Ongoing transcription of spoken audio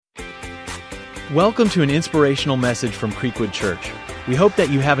Welcome to an inspirational message from Creekwood Church. We hope that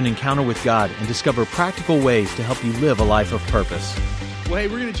you have an encounter with God and discover practical ways to help you live a life of purpose. Well, hey,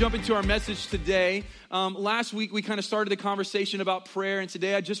 we're going to jump into our message today. Last week, we kind of started the conversation about prayer, and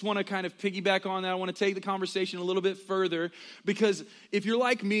today I just want to kind of piggyback on that. I want to take the conversation a little bit further, because if you're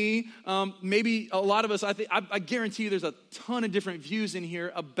like me, maybe a lot of us, I guarantee you there's a ton of different views in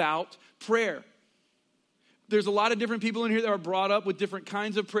here about prayer. There's a lot of different people in here that are brought up with different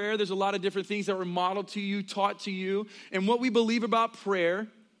kinds of prayer. There's a lot of different things that were modeled to you, taught to you. And what we believe about prayer,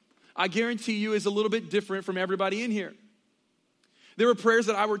 I guarantee you, is a little bit different from everybody in here. There were prayers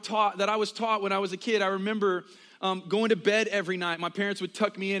that I was taught when I was a kid. I remember going to bed every night. My parents would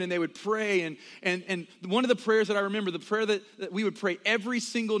tuck me in and they would pray. And one of the prayers that I remember, the prayer that we would pray every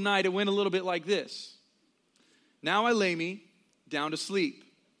single night, it went a little bit like this. Now I lay me down to sleep.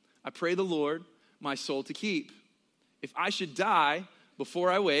 I pray the Lord my soul to keep. If I should die before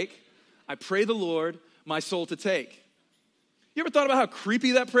I wake, I pray the Lord my soul to take. You ever thought about how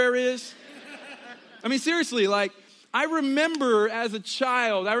creepy that prayer is? I mean, seriously, I remember as a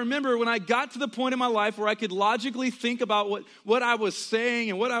child, when I got to the point in my life where I could logically think about what I was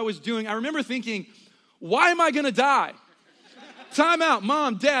saying and what I was doing. I remember thinking, why am I going to die? Time out,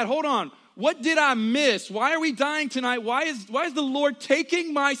 Mom, Dad, hold on. What did I miss? Why are we dying tonight? Why is the Lord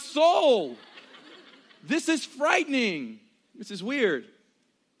taking my soul? This is frightening. This is weird.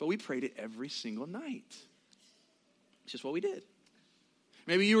 But we prayed it every single night. It's just what we did.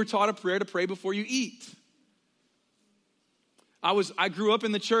 Maybe you were taught a prayer to pray before you eat. I grew up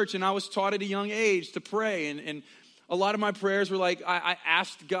in the church and I was taught at a young age to pray. And a lot of my prayers were like, I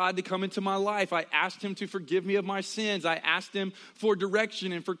asked God to come into my life. I asked him to forgive me of my sins. I asked him for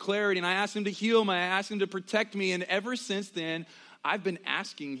direction and for clarity. And I asked him to heal me. I asked him to protect me. And ever since then, I've been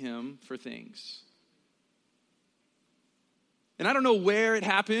asking him for things. And I don't know where it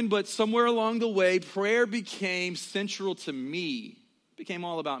happened, but somewhere along the way, prayer became central to me. It became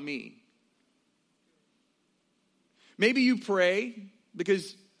all about me. Maybe you pray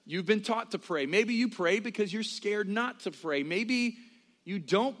because you've been taught to pray. Maybe you pray because you're scared not to pray. Maybe you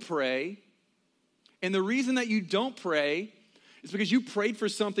don't pray. And the reason that you don't pray is because you prayed for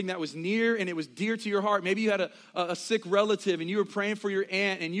something that was near and it was dear to your heart. Maybe you had a sick relative and you were praying for your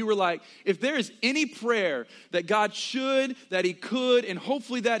aunt and you were like, if there is any prayer that God should, that he could, and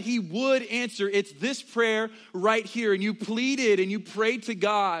hopefully that he would answer, it's this prayer right here. And you pleaded and you prayed to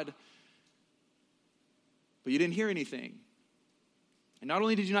God, but you didn't hear anything. And not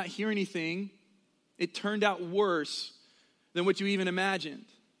only did you not hear anything, it turned out worse than what you even imagined.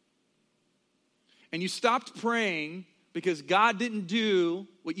 And you stopped praying because God didn't do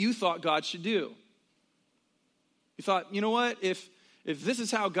what you thought God should do. You thought, you know what? If this is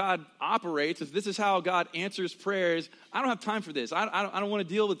how God operates, if this is how God answers prayers, I don't have time for this. I don't want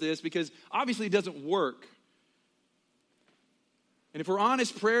to deal with this because obviously it doesn't work. And if we're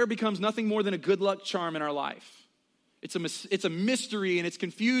honest, prayer becomes nothing more than a good luck charm in our life. It's a mystery and it's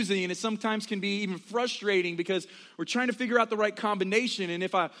confusing and it sometimes can be even frustrating because we're trying to figure out the right combination. And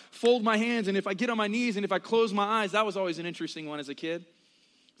if I fold my hands and if I get on my knees and if I close my eyes, that was always an interesting one as a kid.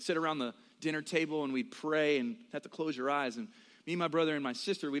 Sit around the dinner table and we'd pray and have to close your eyes. And me, my brother, and my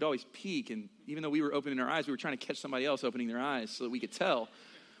sister, we'd always peek. And even though we were opening our eyes, we were trying to catch somebody else opening their eyes so that we could tell.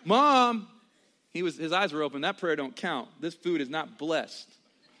 Mom, his eyes were open. That prayer don't count. This food is not blessed.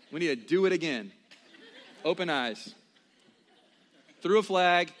 We need to do it again. Open eyes. Threw a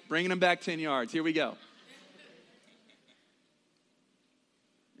flag, bringing them back 10 yards. Here we go.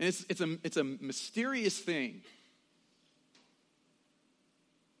 And it's a mysterious thing.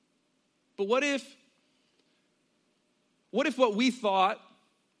 But what if what we thought,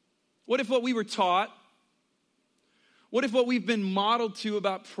 what if what we were taught, what if what we've been modeled to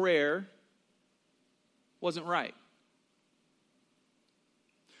about prayer wasn't right?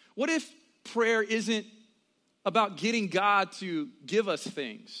 What if prayer isn't about getting God to give us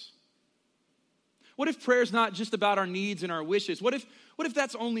things? What if prayer is not just about our needs and our wishes? What if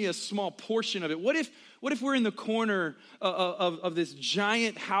that's only a small portion of it? What if we're in the corner of this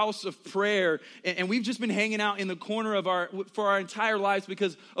giant house of prayer and we've just been hanging out in the corner for our entire lives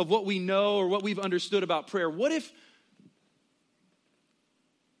because of what we know or what we've understood about prayer? What if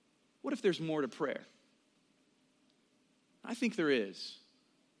there's more to prayer? I think there is.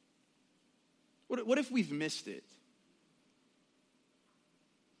 What if we've missed it?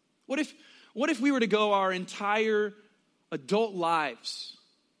 What if we were to go our entire adult lives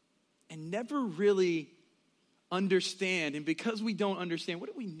and never really understand, and because we don't understand, what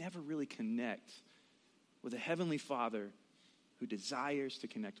if we never really connect with a Heavenly Father who desires to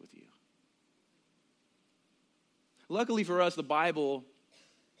connect with you? Luckily for us, the Bible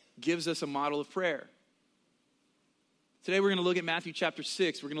gives us a model of prayer. Today we're going to look at Matthew chapter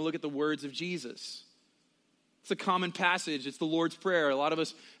 6. We're going to look at the words of Jesus. It's a common passage. It's the Lord's Prayer. A lot of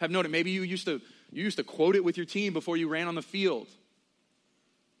us have known it. Maybe you used to quote it with your team before you ran on the field.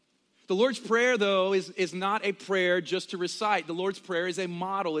 The Lord's Prayer, though, is not a prayer just to recite. The Lord's Prayer is a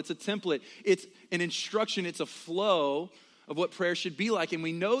model. It's a template. It's an instruction. It's a flow of what prayer should be like. And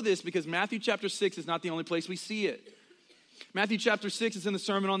we know this because Matthew chapter 6 is not the only place we see it. Matthew chapter 6 is in the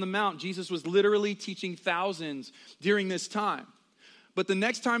Sermon on the Mount. Jesus was literally teaching thousands during this time. But the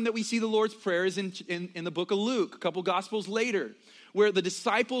next time that we see the Lord's Prayer is in the book of Luke, a couple Gospels later, where the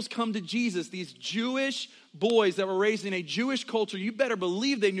disciples come to Jesus, these Jewish boys that were raised in a Jewish culture. You better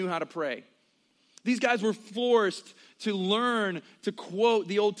believe they knew how to pray. These guys were forced to learn to quote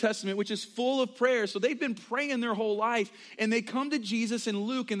the Old Testament, which is full of prayer. So they've been praying their whole life. And they come to Jesus in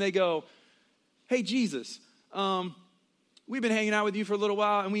Luke and they go, hey, Jesus, we've been hanging out with you for a little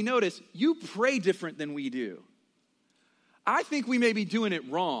while and we notice you pray different than we do. I think we may be doing it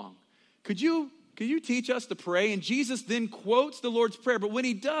wrong. Could you teach us to pray? And Jesus then quotes the Lord's Prayer. But when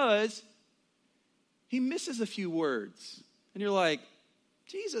he does, he misses a few words. And you're like,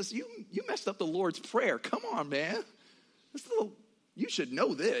 Jesus, you messed up the Lord's Prayer. Come on, man. You should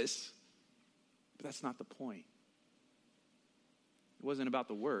know this. But that's not the point. It wasn't about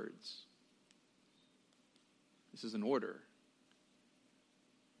the words. This is an order.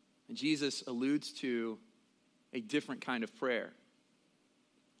 And Jesus alludes to a different kind of prayer.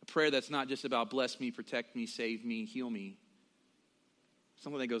 A prayer that's not just about bless me, protect me, save me, heal me.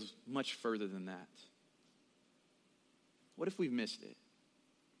 Something that goes much further than that. What if we've missed it?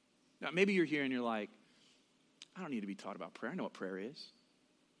 Now, maybe you're here and you're like, I don't need to be taught about prayer. I know what prayer is.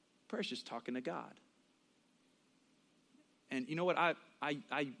 Prayer is just talking to God. And you know what? I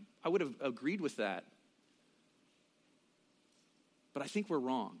would have agreed with that. But I think we're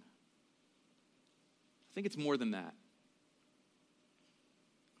wrong. I think it's more than that.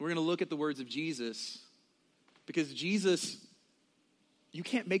 We're going to look at the words of Jesus because Jesus, you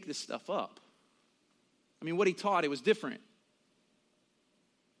can't make this stuff up. I mean, what he taught, it was different.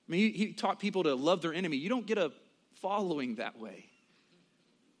 I mean, he taught people to love their enemy. You don't get a following that way.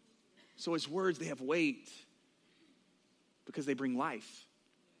 So his words, they have weight because they bring life.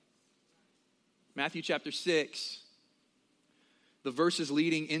 Matthew chapter 6, the verses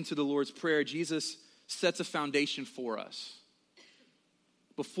leading into the Lord's Prayer, Jesus sets a foundation for us.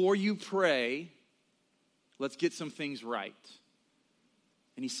 Before you pray, let's get some things right.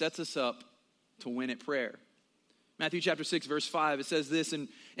 And he sets us up to win at prayer. Matthew chapter 6, verse 5, it says this,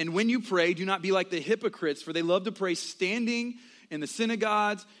 and when you pray, do not be like the hypocrites, for they love to pray standing in the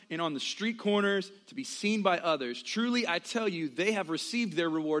synagogues and on the street corners to be seen by others. Truly, I tell you, they have received their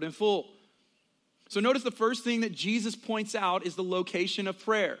reward in full. So notice the first thing that Jesus points out is the location of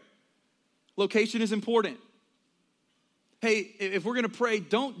prayer. Location is important. Hey, if we're going to pray,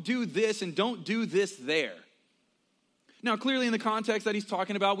 don't do this and don't do this there. Now, clearly in the context that he's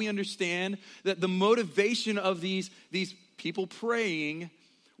talking about, we understand that the motivation of these people praying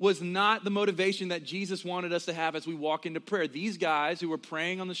was not the motivation that Jesus wanted us to have as we walk into prayer. These guys who were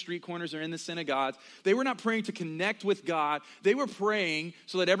praying on the street corners or in the synagogues, they were not praying to connect with God. They were praying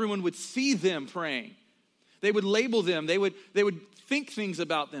so that everyone would see them praying. They would label them. They would think things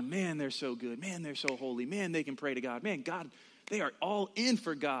about them. Man, they're so good. Man, they're so holy. Man, they can pray to God. Man, God, they are all in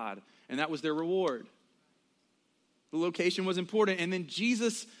for God. And that was their reward. The location was important. And then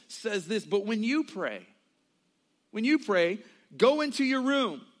Jesus says this, but when you pray, go into your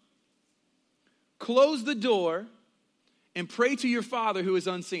room, close the door, and pray to your Father who is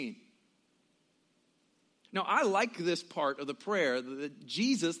unseen. Now, I like this part of the prayer that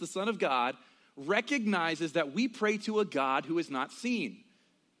Jesus, the Son of God, recognizes that we pray to a God who is not seen.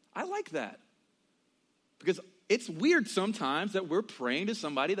 I like that. Because it's weird sometimes that we're praying to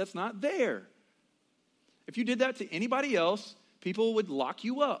somebody that's not there. If you did that to anybody else, people would lock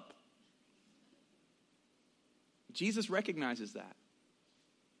you up. Jesus recognizes that.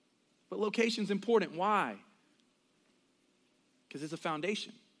 But location's important. Why? Because it's a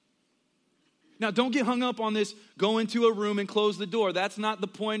foundation. Now, don't get hung up on this, go into a room and close the door. That's not the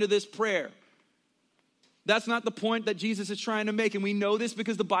point of this prayer. That's not the point that Jesus is trying to make. And we know this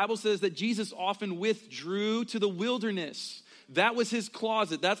because the Bible says that Jesus often withdrew to the wilderness. That was his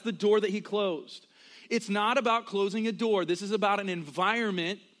closet. That's the door that he closed. It's not about closing a door. This is about an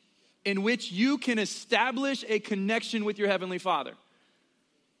environment in which you can establish a connection with your Heavenly Father.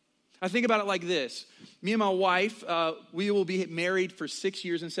 I think about it like this. Me and my wife, we will be married for 6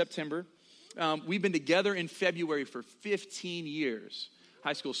 years in September. We've been together in February for 15 years.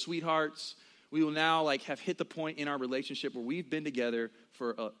 High school sweethearts. we will now have hit the point in our relationship where we've been together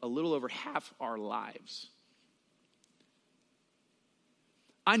for a little over half our lives.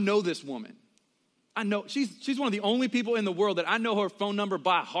 I know this woman. I know she's one of the only people in the world that I know her phone number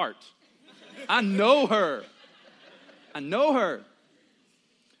by heart. I know her.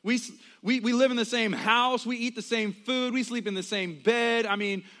 We live in the same house. We eat the same food. We sleep in the same bed. I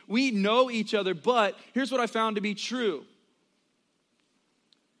mean, we know each other, but here's what I found to be true.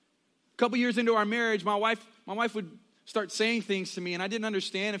 A couple years into our marriage, my wife would start saying things to me, and I didn't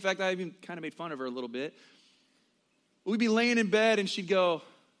understand. In fact, I even kind of made fun of her a little bit. We'd be laying in bed, and she'd go,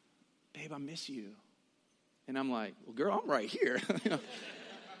 "Babe, I miss you." And I'm like, "Well, girl, I'm right here."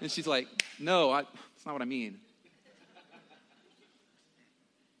 And she's like, "No, that's not what I mean."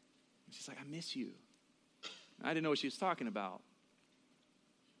 She's like, "I miss you." I didn't know what she was talking about.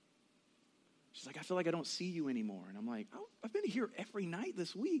 She's like, "I feel like I don't see you anymore." And I'm like, "Oh, I've been here every night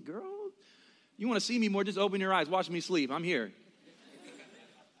this week, girl. You want to see me more, just open your eyes, watch me sleep. I'm here."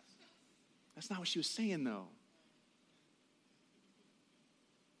 That's not what she was saying, though.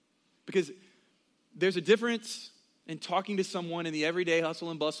 Because there's a difference in talking to someone in the everyday hustle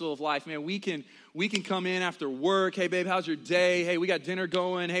and bustle of life. Man, we can come in after work. "Hey, babe, how's your day? Hey, we got dinner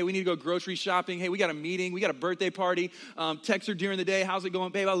going. Hey, we need to go grocery shopping. Hey, we got a meeting. We got a birthday party. Text her during the day. How's it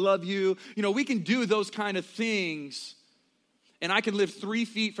going? Babe, I love you." We can do those kind of things. And I can live 3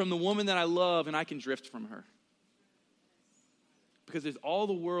 feet from the woman that I love, and I can drift from her. Because there's all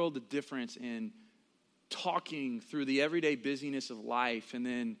the world of difference in talking through the everyday busyness of life and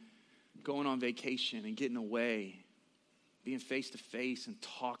then going on vacation and getting away, being face to face and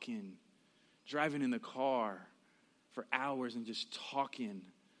talking, driving in the car for hours and just talking,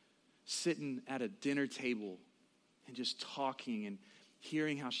 sitting at a dinner table and just talking and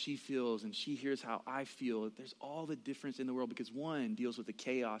hearing how she feels and she hears how I feel. There's all the difference in the world because one deals with the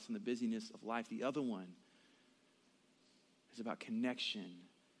chaos and the busyness of life. The other one is about connection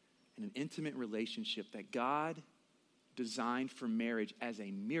and an intimate relationship that God designed for marriage as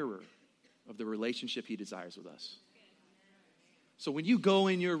a mirror of the relationship he desires with us. So when you go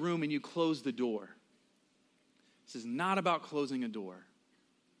in your room and you close the door, this is not about closing a door.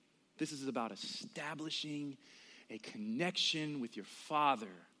 This is about establishing a connection with your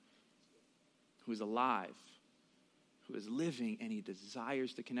Father who is alive, who is living, and he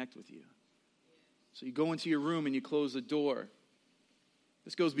desires to connect with you. So you go into your room and you close the door.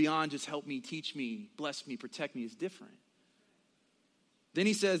 This goes beyond just help me, teach me, bless me, protect me. It's different. Then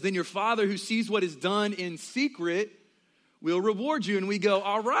he says, "Then your Father who sees what is done in secret will reward you." And we go,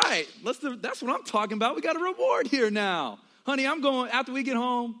 "All right, that's what I'm talking about. We got a reward here now. Honey, I'm going, after we get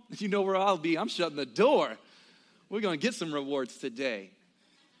home, you know where I'll be. I'm shutting the door. We're going to get some rewards today."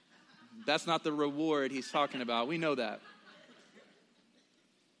 That's not the reward he's talking about. We know that.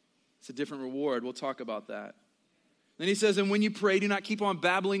 It's a different reward. We'll talk about that. Then he says, "And when you pray, do not keep on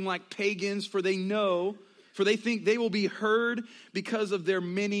babbling like pagans, for they think they will be heard because of their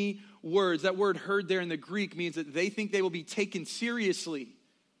many words." That word "heard" there in the Greek means that they think they will be taken seriously.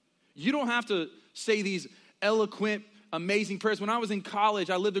 You don't have to say these eloquent, amazing prayers. When I was in college,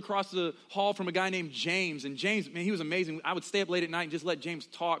 I lived across the hall from a guy named James. And James, man, he was amazing. I would stay up late at night and just let James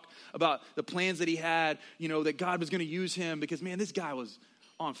talk about the plans that he had, that God was going to use him. Because, man, this guy was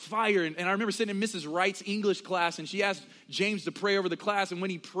on fire. And I remember sitting in Mrs. Wright's English class, and she asked James to pray over the class. And when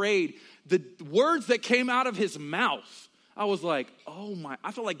he prayed, the words that came out of his mouth, I was like, oh my,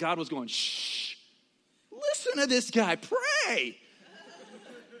 I felt like God was going, shh, listen to this guy pray.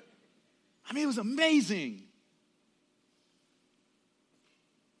 I mean, it was amazing.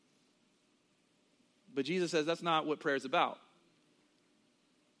 But Jesus says that's not what prayer is about.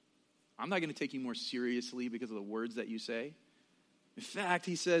 I'm not going to take you more seriously because of the words that you say. In fact,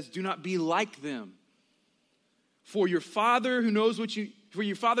 he says, do not be like them. For your Father knows what you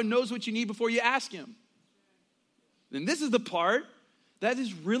need before you ask him. And this is the part that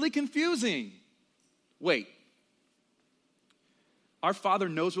is really confusing. Wait. Our Father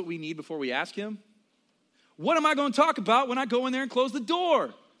knows what we need before we ask him? What am I going to talk about when I go in there and close the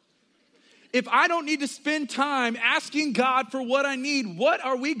door? If I don't need to spend time asking God for what I need, what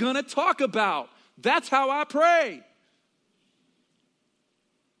are we going to talk about? That's how I pray.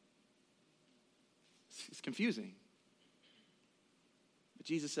 It's confusing. But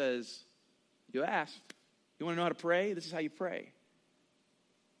Jesus says, you ask, you want to know how to pray? This is how you pray.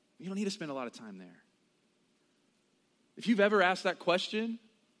 You don't need to spend a lot of time there. If you've ever asked that question,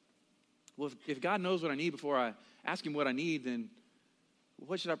 well, if God knows what I need before I ask him what I need, then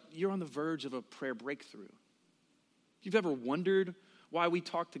you're on the verge of a prayer breakthrough. If you've ever wondered why we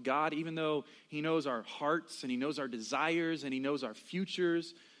talk to God, even though he knows our hearts and he knows our desires and he knows our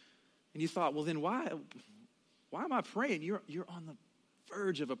futures, And you thought, well, then why am I praying? You're on the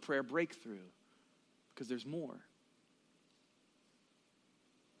verge of a prayer breakthrough because there's more.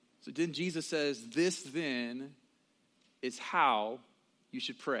 So then Jesus says, this then is how you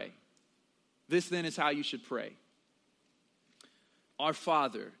should pray. This then is how you should pray. Our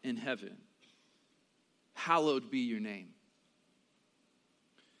Father in heaven, hallowed be your name.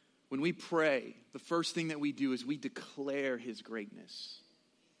 When we pray, the first thing that we do is we declare his greatness.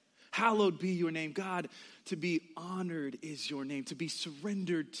 Hallowed be your name. God, to be honored is your name. To be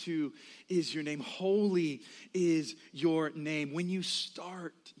surrendered to is your name. Holy is your name. When you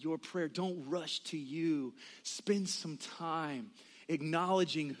start your prayer, don't rush to you. Spend some time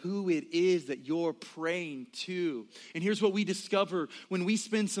acknowledging who it is that you're praying to. And here's what we discover when we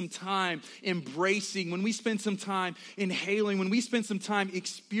spend some time embracing, when we spend some time inhaling, when we spend some time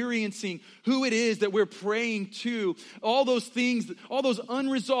experiencing who it is that we're praying to, all those things, all those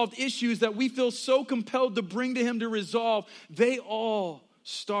unresolved issues that we feel so compelled to bring to him to resolve, they all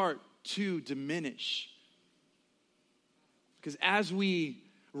start to diminish. Because as we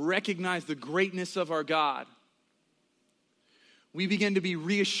recognize the greatness of our God, we begin to be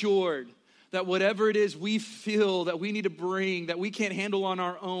reassured that whatever it is we feel that we need to bring, that we can't handle on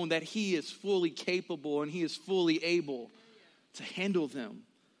our own, that he is fully capable and he is fully able to handle them.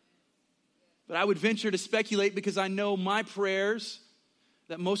 But I would venture to speculate, because I know my prayers,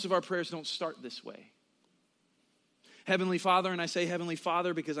 that most of our prayers don't start this way. Heavenly Father, and I say Heavenly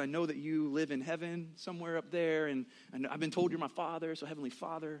Father because I know that you live in heaven somewhere up there, and I've been told you're my Father, so Heavenly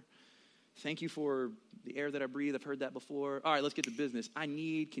Father, thank you for the air that I breathe. I've heard that before. All right, let's get to business. I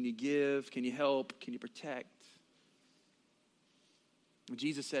need, can you give? Can you help? Can you protect? When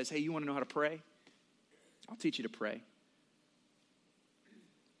Jesus says, hey, you want to know how to pray? I'll teach you to pray.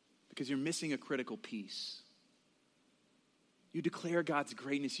 Because you're missing a critical piece. You declare God's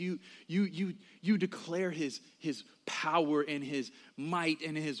greatness. You declare his power and his might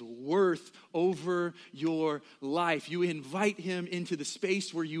and his worth over your life. You invite him into the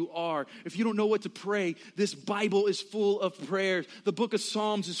space where you are. If you don't know what to pray, this Bible is full of prayers. The book of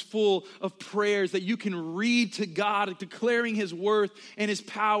Psalms is full of prayers that you can read to God, declaring his worth and his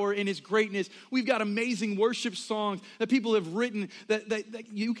power and his greatness. We've got amazing worship songs that people have written that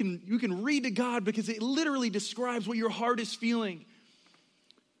you can read to God, because it literally describes what your heart is feeling.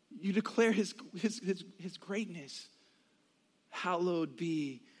 You declare his greatness. Hallowed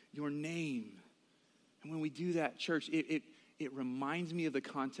be your name. And when we do that, church, it reminds me of the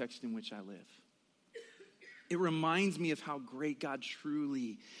context in which I live. It reminds me of how great God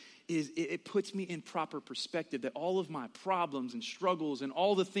truly is. It puts me in proper perspective that all of my problems and struggles and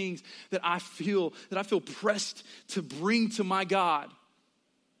all the things that I feel pressed to bring to my God,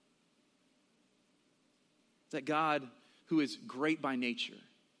 that God, who is great by nature,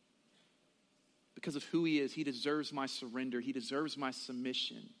 because of who he is, he deserves my surrender. He deserves my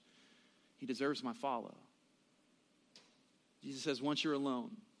submission. He deserves my follow. Jesus says, once you're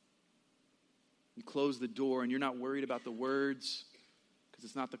alone, you close the door and you're not worried about the words, because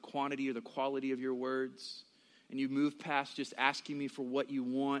it's not the quantity or the quality of your words, and you move past just asking me for what you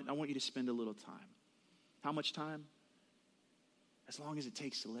want. I want you to spend a little time. How much time? As long as it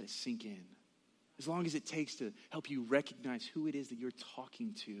takes to let it sink in. As long as it takes to help you recognize who it is that you're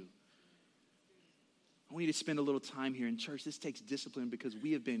talking to. I want you to spend a little time here in church. This takes discipline, because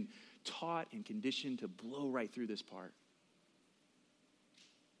we have been taught and conditioned to blow right through this part.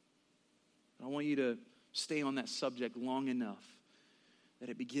 I want you to stay on that subject long enough that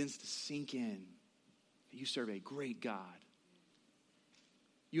it begins to sink in that you serve a great God.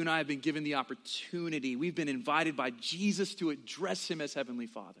 You and I have been given the opportunity. We've been invited by Jesus to address him as Heavenly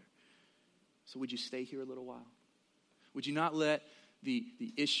Father. So would you stay here a little while? Would you not let the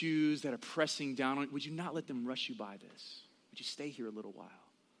issues that are pressing down on, would you not let them rush you by this? Would you stay here a little while?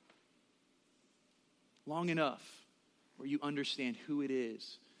 Long enough where you understand who it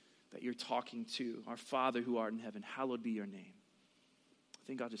is that you're talking to. Our Father who art in heaven, hallowed be your name. I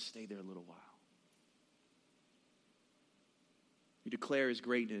think I'll just stay there a little while. You declare his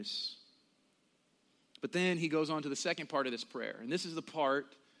greatness. But then he goes on to the second part of this prayer. And this is the part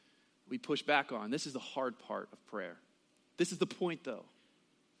we push back on. This is the hard part of prayer. This is the point, though.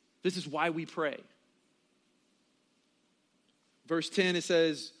 This is why we pray. Verse 10, it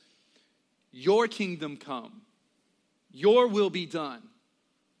says, your kingdom come, your will be done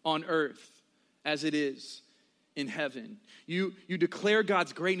on earth as it is in heaven. You declare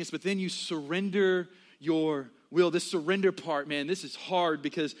God's greatness, but then you surrender your will. This surrender part, man, this is hard,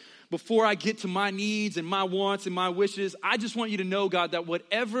 because before I get to my needs and my wants and my wishes, I just want you to know, God, that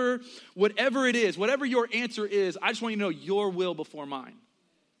whatever it is, whatever your answer is, I just want you to know your will before mine.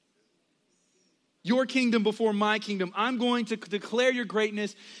 Your kingdom before my kingdom. I'm going to declare your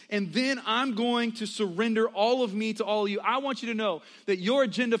greatness, and then I'm going to surrender all of me to all of you. I want you to know that your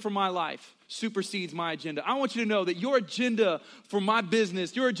agenda for my life supersedes my agenda. I want you to know that your agenda for my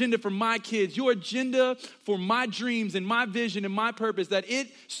business, your agenda for my kids, your agenda for my dreams and my vision and my purpose, that it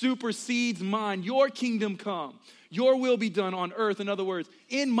supersedes mine. Your kingdom come. Your will be done on earth, in other words,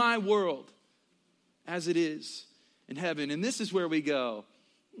 in my world, as it is in heaven. And this is where we go,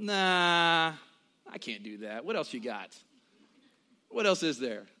 nah, I can't do that. What else you got? What else is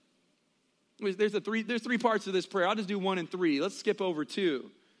there? There's three parts of this prayer. I'll just do 1 and 3. Let's skip over 2.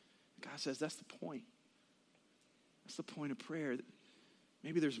 God says that's the point. That's the point of prayer.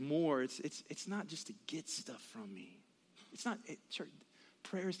 Maybe there's more. It's not just to get stuff from me. Church,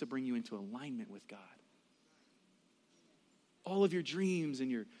 prayer is to bring you into alignment with God. All of your dreams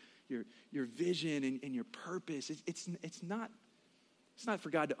and your vision and your purpose. It's not for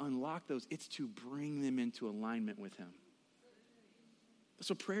God to unlock those. It's to bring them into alignment with him.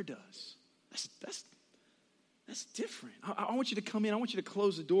 That's what prayer does. That's different. I want you to come in. I want you to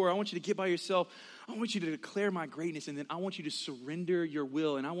close the door. I want you to get by yourself. I want you to declare my greatness, and then I want you to surrender your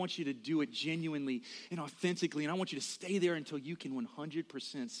will, and I want you to do it genuinely and authentically, and I want you to stay there until you can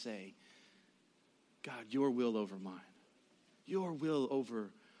 100% say, God, your will over mine. Your will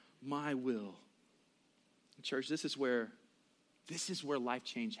over my will. Church, this is where life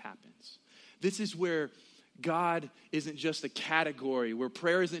change happens. This is where God isn't just a category, where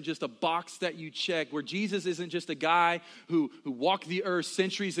prayer isn't just a box that you check, where Jesus isn't just a guy who walked the earth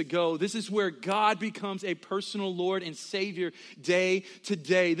centuries ago. This is where God becomes a personal Lord and Savior day to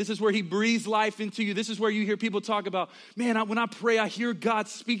day. This is where he breathes life into you. This is where you hear people talk about, man, when I pray, I hear God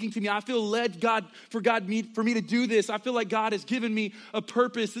speaking to me. I feel led for me to do this. I feel like God has given me a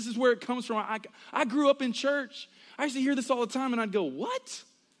purpose. This is where it comes from. I grew up in church. I used to hear this all the time, and I'd go, what?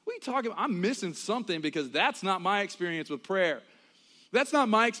 What are you talking about? I'm missing something, because that's not my experience with prayer. That's not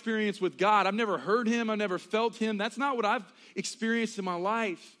my experience with God. I've never heard him. I've never felt him. That's not what I've experienced in my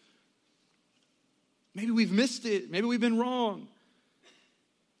life. Maybe we've missed it. Maybe we've been wrong.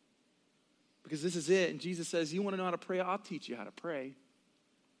 Because this is it. And Jesus says, you want to know how to pray? I'll teach you how to pray.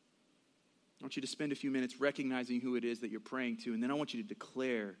 I want you to spend a few minutes recognizing who it is that you're praying to, and then I want you to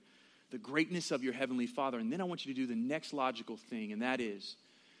declare the greatness of your heavenly Father. And then I want you to do the next logical thing, and that is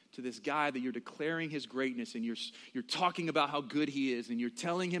to this guy that you're declaring his greatness, and you're talking about how good he is, and you're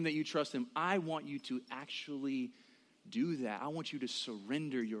telling him that you trust him. I want you to actually do that. I want you to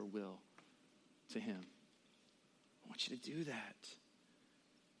surrender your will to him. I want you to do that.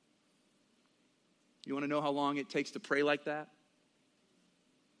 You want to know how long it takes to pray like that?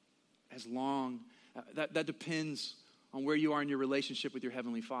 As long. That depends on where you are in your relationship with your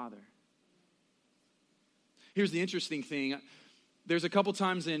heavenly Father. Here's the interesting thing. There's a couple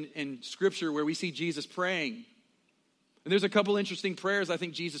times in Scripture where we see Jesus praying. And there's a couple interesting prayers I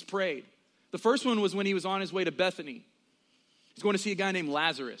think Jesus prayed. The first one was when he was on his way to Bethany. He's going to see a guy named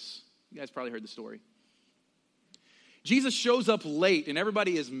Lazarus. You guys probably heard the story. Jesus shows up late, and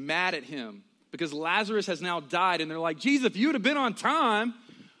everybody is mad at him because Lazarus has now died. And they're like, Jesus, if you would have been on time,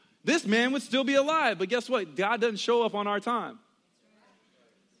 this man would still be alive. But guess what? God doesn't show up on our time.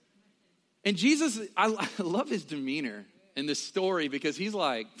 And Jesus, I love his demeanor in this story, because he's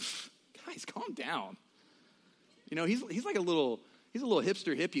like, guys, calm down. You know, he's like a little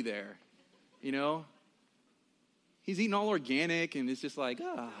hipster hippie there, you know. He's eating all organic, and it's just like,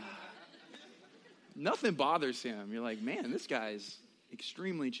 nothing bothers him. You're like, man, this guy's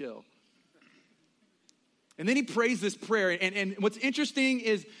extremely chill. And then he prays this prayer, and what's interesting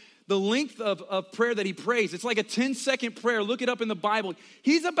is the length of prayer that he prays. It's like a 10-second prayer. Look it up in the Bible.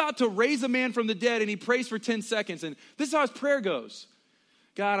 He's about to raise a man from the dead, and he prays for 10 seconds. And this is how his prayer goes.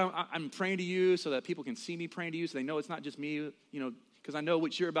 God, I'm praying to you so that people can see me praying to you, so they know it's not just me, you know, because I know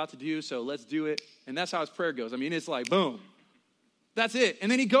what you're about to do, so let's do it. And that's how his prayer goes. I mean, it's like, boom. That's it. And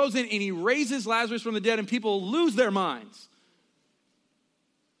then he goes in and he raises Lazarus from the dead, and people lose their minds.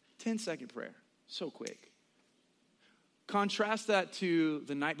 10-second prayer. So quick. Contrast that to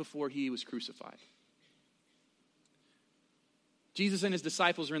the night before he was crucified. Jesus and his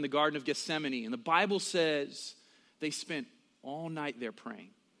disciples are in the Garden of Gethsemane, and the Bible says they spent all night there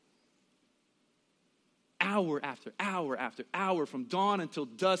praying. Hour after hour after hour, from dawn until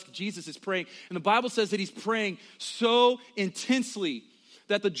dusk, Jesus is praying. And the Bible says that he's praying so intensely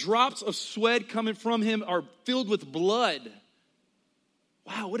that the drops of sweat coming from him are filled with blood.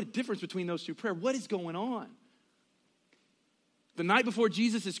 Wow, what a difference between those two prayers. What is going on? The night before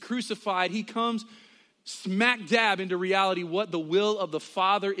Jesus is crucified, he comes smack dab into reality what the will of the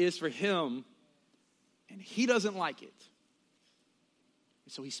Father is for him, and he doesn't like it.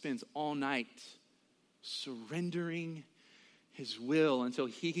 And so he spends all night surrendering his will until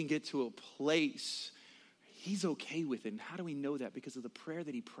he can get to a place he's okay with it. And how do we know that? Because of the prayer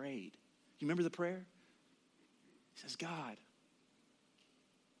that he prayed. You remember the prayer? He says, God,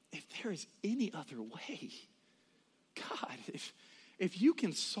 if there is any other way, God, if you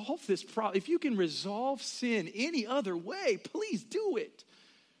can solve this problem, if you can resolve sin any other way, please do it.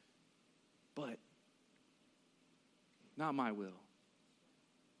 But not my will,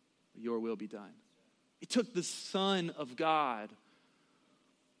 but your will be done. It took the Son of God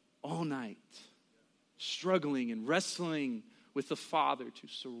all night, struggling and wrestling with the Father to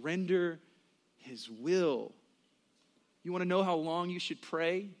surrender his will. You want to know how long you should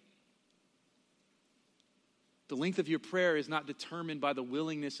pray? The length of your prayer is not determined by the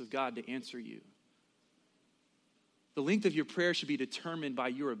willingness of God to answer you. The length of your prayer should be determined by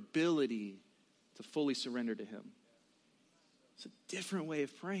your ability to fully surrender to him. It's a different way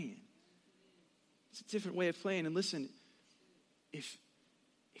of praying. It's a different way of praying. And listen, if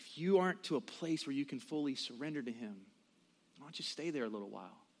you aren't to a place where you can fully surrender to him, why don't you stay there a little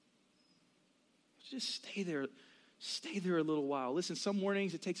while? Just stay there a little while. Listen, some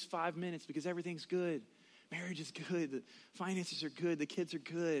mornings it takes 5 minutes because everything's good. Marriage is good. The finances are good. The kids are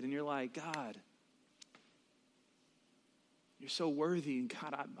good. And you're like, God, you're so worthy. And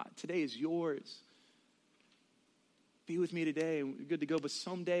God, today is yours. Be with me today and we're good to go. But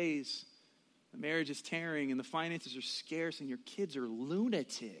some days the marriage is tearing and the finances are scarce and your kids are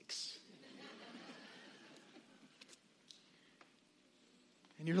lunatics.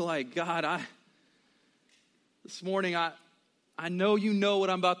 And you're like, God, this morning I know you know what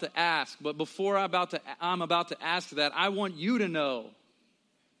I'm about to ask, but before I'm about to ask that, I want you to know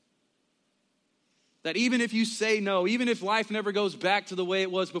that even if you say no, even if life never goes back to the way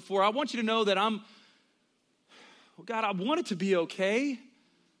it was before, I want you to know that God, I want it to be okay.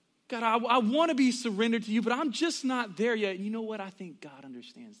 God, I want to be surrendered to you, but I'm just not there yet. And you know what? I think God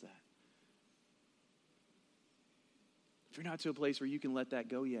understands that. If you're not to a place where you can let that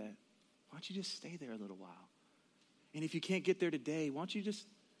go yet, why don't you just stay there a little while? And if you can't get there today, why don't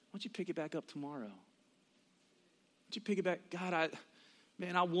you pick it back up tomorrow? Why don't you pick it back? God,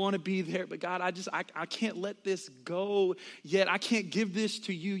 I want to be there, but God, I can't let this go yet. I can't give this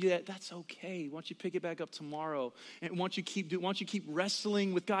to you yet. That's okay. Why don't you pick it back up tomorrow? And why don't you keep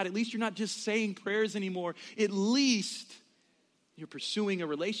wrestling with God? At least you're not just saying prayers anymore. At least you're pursuing a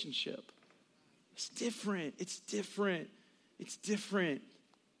relationship. It's different. It's different. It's different.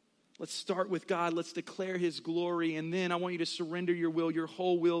 Let's start with God. Let's declare his glory. And then I want you to surrender your will, your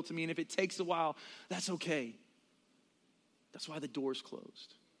whole will to me. And if it takes a while, that's okay. That's why the door's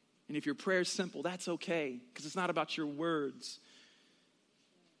closed. And if your prayer is simple, that's okay. Because it's not about your words.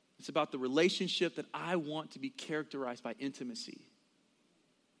 It's about the relationship that I want to be characterized by intimacy.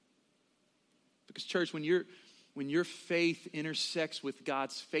 Because church, when your faith intersects with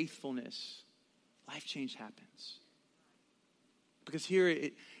God's faithfulness, life change happens. Because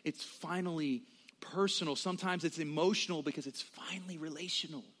here it's finally personal. Sometimes it's emotional because it's finally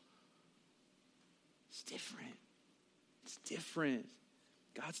relational. It's different. It's different.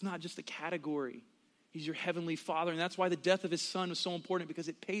 God's not just a category. He's your heavenly Father. And that's why the death of his Son was so important, because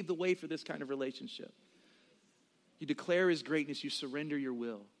it paved the way for this kind of relationship. You declare his greatness. You surrender your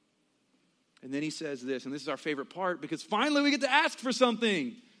will. And then he says this, and this is our favorite part, because finally we get to ask for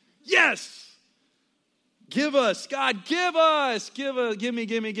something. Yes! Give us, God, give us, give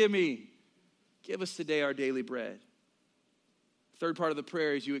me. Give us today our daily bread. Third part of the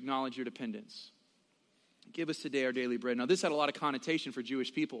prayer is you acknowledge your dependence. Give us today our daily bread. Now, this had a lot of connotation for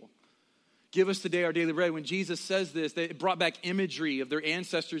Jewish people. Give us today our daily bread. When Jesus says this, it brought back imagery of their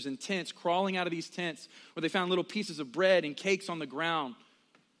ancestors in tents, crawling out of these tents where they found little pieces of bread and cakes on the ground.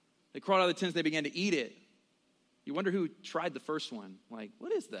 They crawled out of the tents, they began to eat it. You wonder who tried the first one. Like,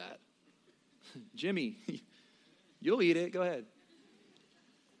 what is that? Jimmy, you'll eat it. Go ahead.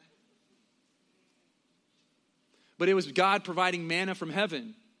 But it was God providing manna from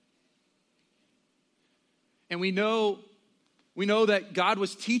heaven. And we know that God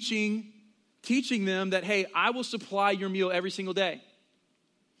was teaching them that, hey, I will supply your meal every single day.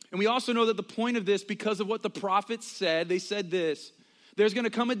 And we also know that the point of this, because of what the prophets said, they said this: there's going to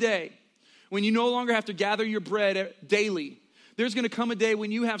come a day when you no longer have to gather your bread daily. There's going to come a day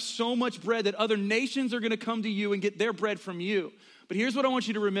when you have so much bread that other nations are going to come to you and get their bread from you. But here's what I want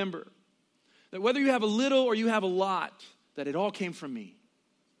you to remember: that whether you have a little or you have a lot, that it all came from me.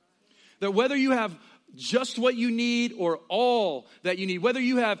 That whether you have just what you need or all that you need, whether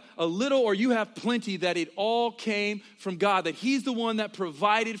you have a little or you have plenty, that it all came from God, that he's the one that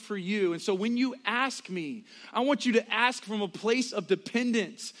provided for you. And so when you ask me, I want you to ask from a place of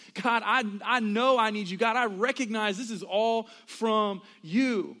dependence. God, I know I need you. God, I recognize this is all from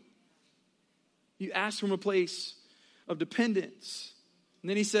you. You ask from a place of dependence. And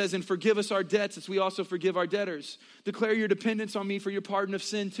then he says, and forgive us our debts as we also forgive our debtors. Declare your dependence on me for your pardon of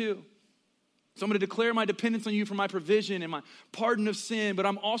sin too. So I'm going to declare my dependence on you for my provision and my pardon of sin, but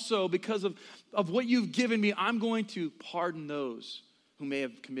I'm also, because of what you've given me, I'm going to pardon those who may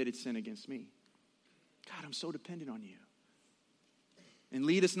have committed sin against me. God, I'm so dependent on you. And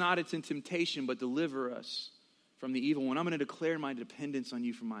lead us not into temptation, but deliver us from the evil one. I'm going to declare my dependence on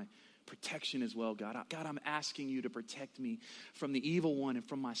you for my protection as well, God. God, I'm asking you to protect me from the evil one and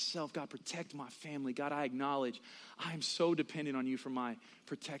from myself. God, protect my family. God, I acknowledge I am so dependent on you for my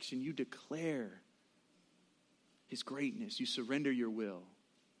protection. You declare his greatness. You surrender your will.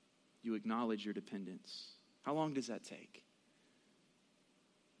 You acknowledge your dependence. How long does that take?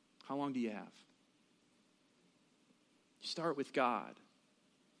 How long do you have? You start with God.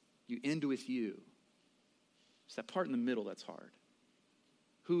 You end with you. It's that part in the middle that's hard.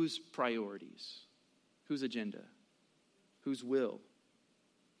 Whose priorities? Whose agenda? Whose will?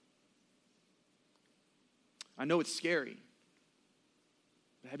 I know it's scary.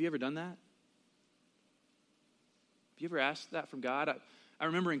 But have you ever done that? Have you ever asked that from God? I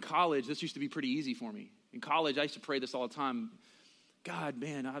remember in college, this used to be pretty easy for me. In college, I used to pray this all the time. God,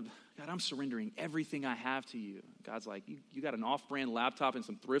 man, I'm surrendering everything I have to you. God's like, you got an off-brand laptop and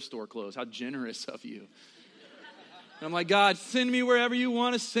some thrift store clothes. How generous of you. And I'm like, God, send me wherever you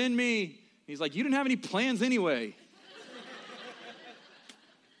want to send me. He's like, you didn't have any plans anyway.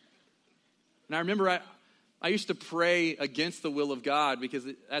 And I remember I used to pray against the will of God because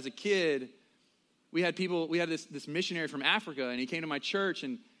as a kid, we had this missionary from Africa, and he came to my church,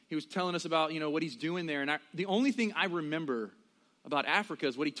 and he was telling us about, what he's doing there. And the only thing I remember about Africa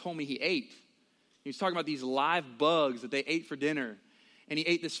is what he told me he ate. He was talking about these live bugs that they ate for dinner. And he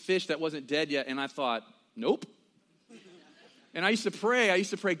ate this fish that wasn't dead yet, and I thought, nope. And I used to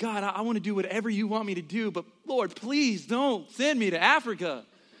pray, God, I want to do whatever you want me to do, but Lord, please don't send me to Africa.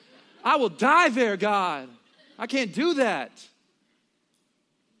 I will die there, God. I can't do that.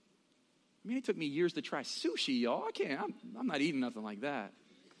 I mean, it took me years to try sushi, y'all. I'm not eating nothing like that.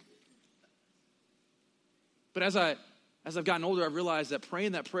 But as I've gotten older, I've realized that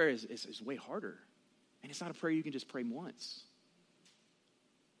praying that prayer is way harder. And it's not a prayer you can just pray once.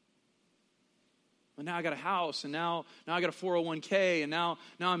 But now I got a house, and now I got a 401k, and now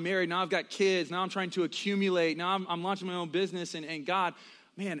I'm married, now I've got kids, now I'm trying to accumulate, now I'm launching my own business, and God,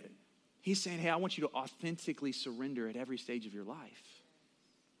 man, he's saying, hey, I want you to authentically surrender at every stage of your life.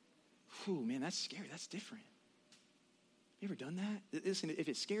 Whew, man, that's scary, that's different. You ever done that? Listen, if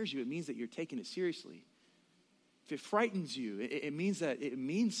it scares you, it means that you're taking it seriously. If it frightens you, it means that it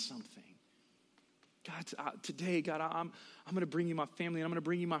means something. God, today, God, I'm going to bring you my family, and I'm going to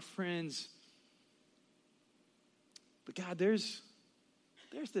bring you my friends. But God, there's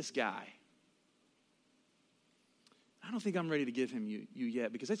this guy. I don't think I'm ready to give him you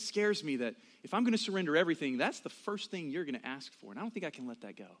yet, because it scares me that if I'm going to surrender everything, that's the first thing you're going to ask for. And I don't think I can let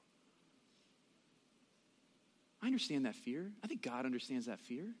that go. I understand that fear. I think God understands that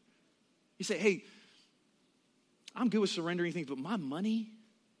fear. You say, hey, I'm good with surrendering things, but my money,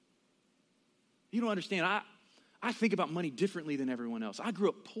 you don't understand. I think about money differently than everyone else. I grew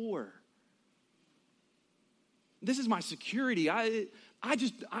up poor. This is my security. I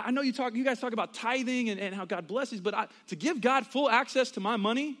know you guys talk about tithing and how God blesses, but to give God full access to my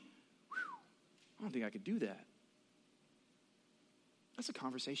money, I don't think I could do that. That's a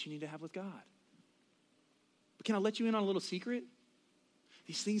conversation you need to have with God. But can I let you in on a little secret?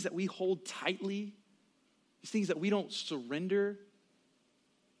 These things that we hold tightly, these things that we don't surrender,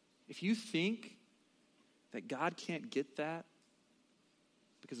 if you think that God can't get that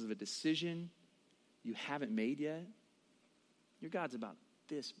because of a decision you haven't made yet, your God's about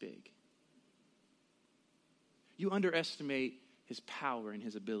this big. You underestimate his power and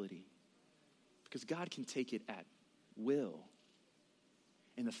his ability, because God can take it at will.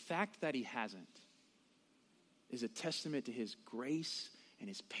 And the fact that he hasn't is a testament to his grace and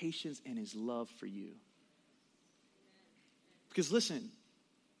his patience and his love for you. Because listen,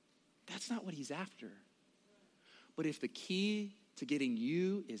 that's not what he's after. But if the key to getting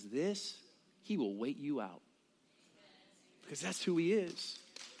you is this, he will wait you out. Because that's who he is.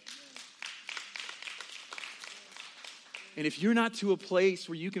 And if you're not to a place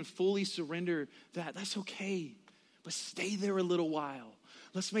where you can fully surrender that, that's okay. But stay there a little while.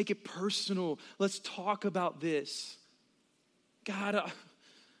 Let's make it personal. Let's talk about this. God,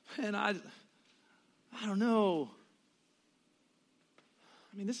 I don't know.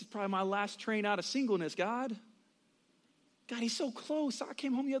 I mean, this is probably my last train out of singleness, God. God, he's so close. I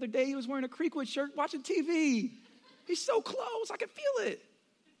came home the other day. He was wearing a Creekwood shirt watching TV. He's so close. I can feel it.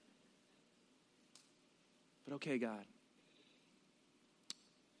 But okay, God.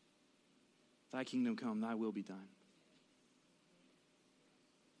 Thy kingdom come, thy will be done.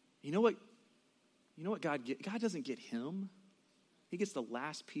 You know what God gets? God doesn't get him. He gets the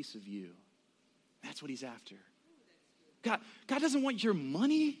last piece of you. That's what he's after. God doesn't want your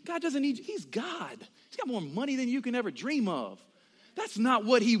money. God doesn't need you. He's God. He's got more money than you can ever dream of. That's not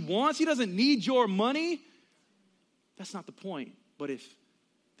what he wants. He doesn't need your money. That's not the point. But if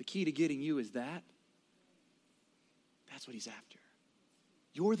the key to getting you is that, that's what he's after.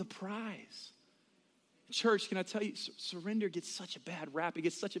 You're the prize. Church, can I tell you, surrender gets such a bad rap. It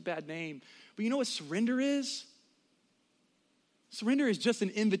gets such a bad name. But you know what surrender is? Surrender is just an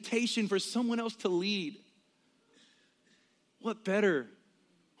invitation for someone else to lead. What better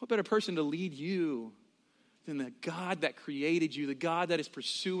person to lead you than the God that created you, the God that is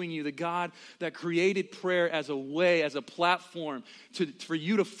pursuing you, the God that created prayer as a way, as a platform for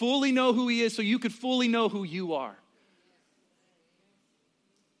you to fully know who he is so you could fully know who you are.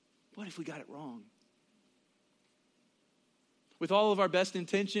 What if we got it wrong? With all of our best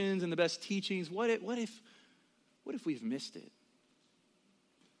intentions and the best teachings, what if we've missed it?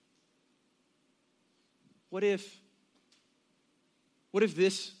 What if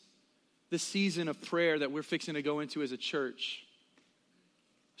this season of prayer that we're fixing to go into as a church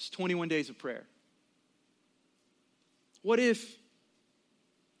is 21 days of prayer? What if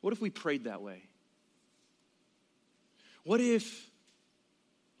we prayed that way? What if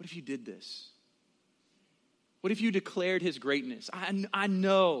you did this? What if you declared his greatness? I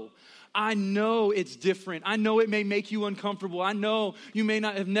know it's different. I know it may make you uncomfortable. I know you may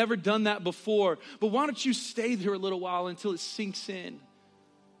not have never done that before. But why don't you stay there a little while until it sinks in?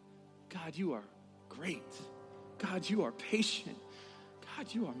 God, you are great. God, you are patient. God,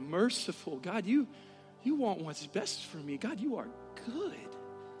 you are merciful. God, you want what's best for me. God, you are good.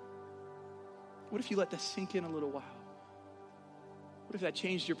 What if you let that sink in a little while? What if that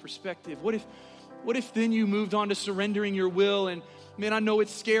changed your perspective? What if then you moved on to surrendering your will? And man, I know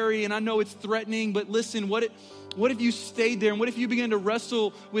it's scary and I know it's threatening, but listen, what if you stayed there and what if you began to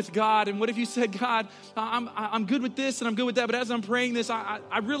wrestle with God? And what if you said, God, I'm good with this and I'm good with that, but as I'm praying this,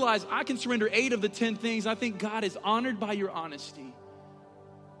 I realize I can surrender 8 of the 10 things. I think God is honored by your honesty.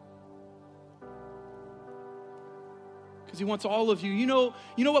 Because he wants all of you. You know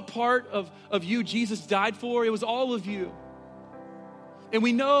what part of you Jesus died for? It was all of you. And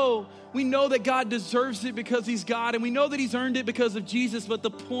we know that God deserves it because he's God. And we know that he's earned it because of Jesus. But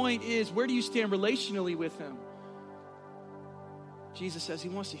the point is, where do you stand relationally with him? Jesus says he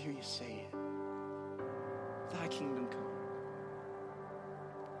wants to hear you say it. Thy kingdom come.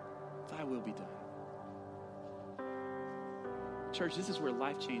 Thy will be done. Church, this is where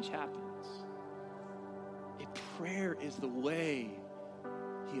life change happens. Prayer is the way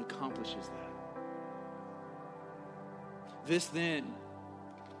he accomplishes that. This then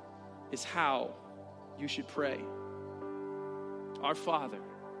is how you should pray. Our Father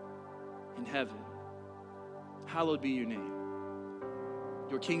in heaven, hallowed be your name.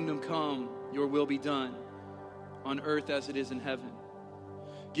 Your kingdom come, your will be done on earth as it is in heaven.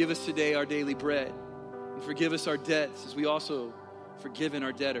 Give us today our daily bread and forgive us our debts as we also forgiven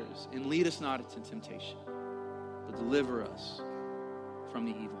our debtors. And lead us not into temptation, but deliver us from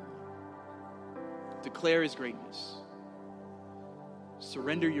the evil one. Declare his greatness.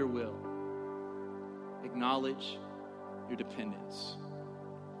 Surrender your will. Acknowledge your dependence.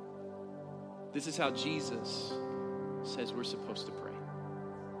 This is how Jesus says we're supposed to pray.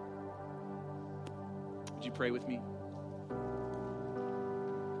 Would you pray with me?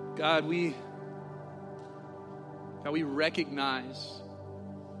 God, we recognize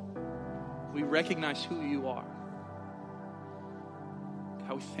who you are.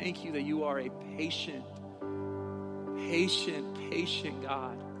 God, we thank you that you are a patient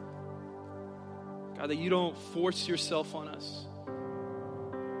God. God, that you don't force yourself on us.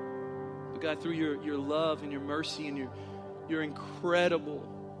 But God, through your love and your mercy and your incredible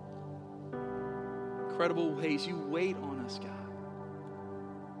ways, you wait on us, God.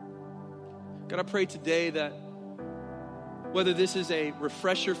 God, I pray today that whether this is a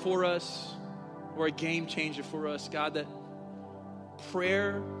refresher for us or a game changer for us, God, that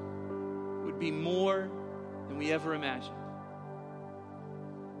prayer would be more than we ever imagined.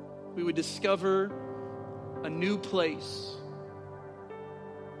 We would discover a new place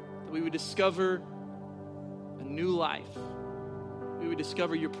that we would discover a new life. We would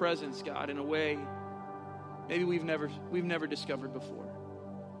discover your presence, God, in a way maybe we've never discovered before.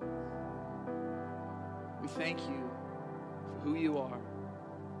 We thank you for who you are.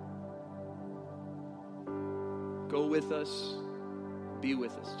 Go with us. Be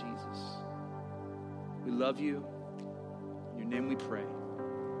with us, Jesus. We love you. In your name we pray.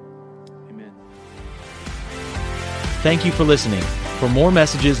 Amen. Thank you for listening. For more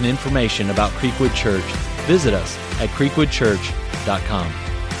messages and information about Creekwood Church, visit us at creekwoodchurch.com.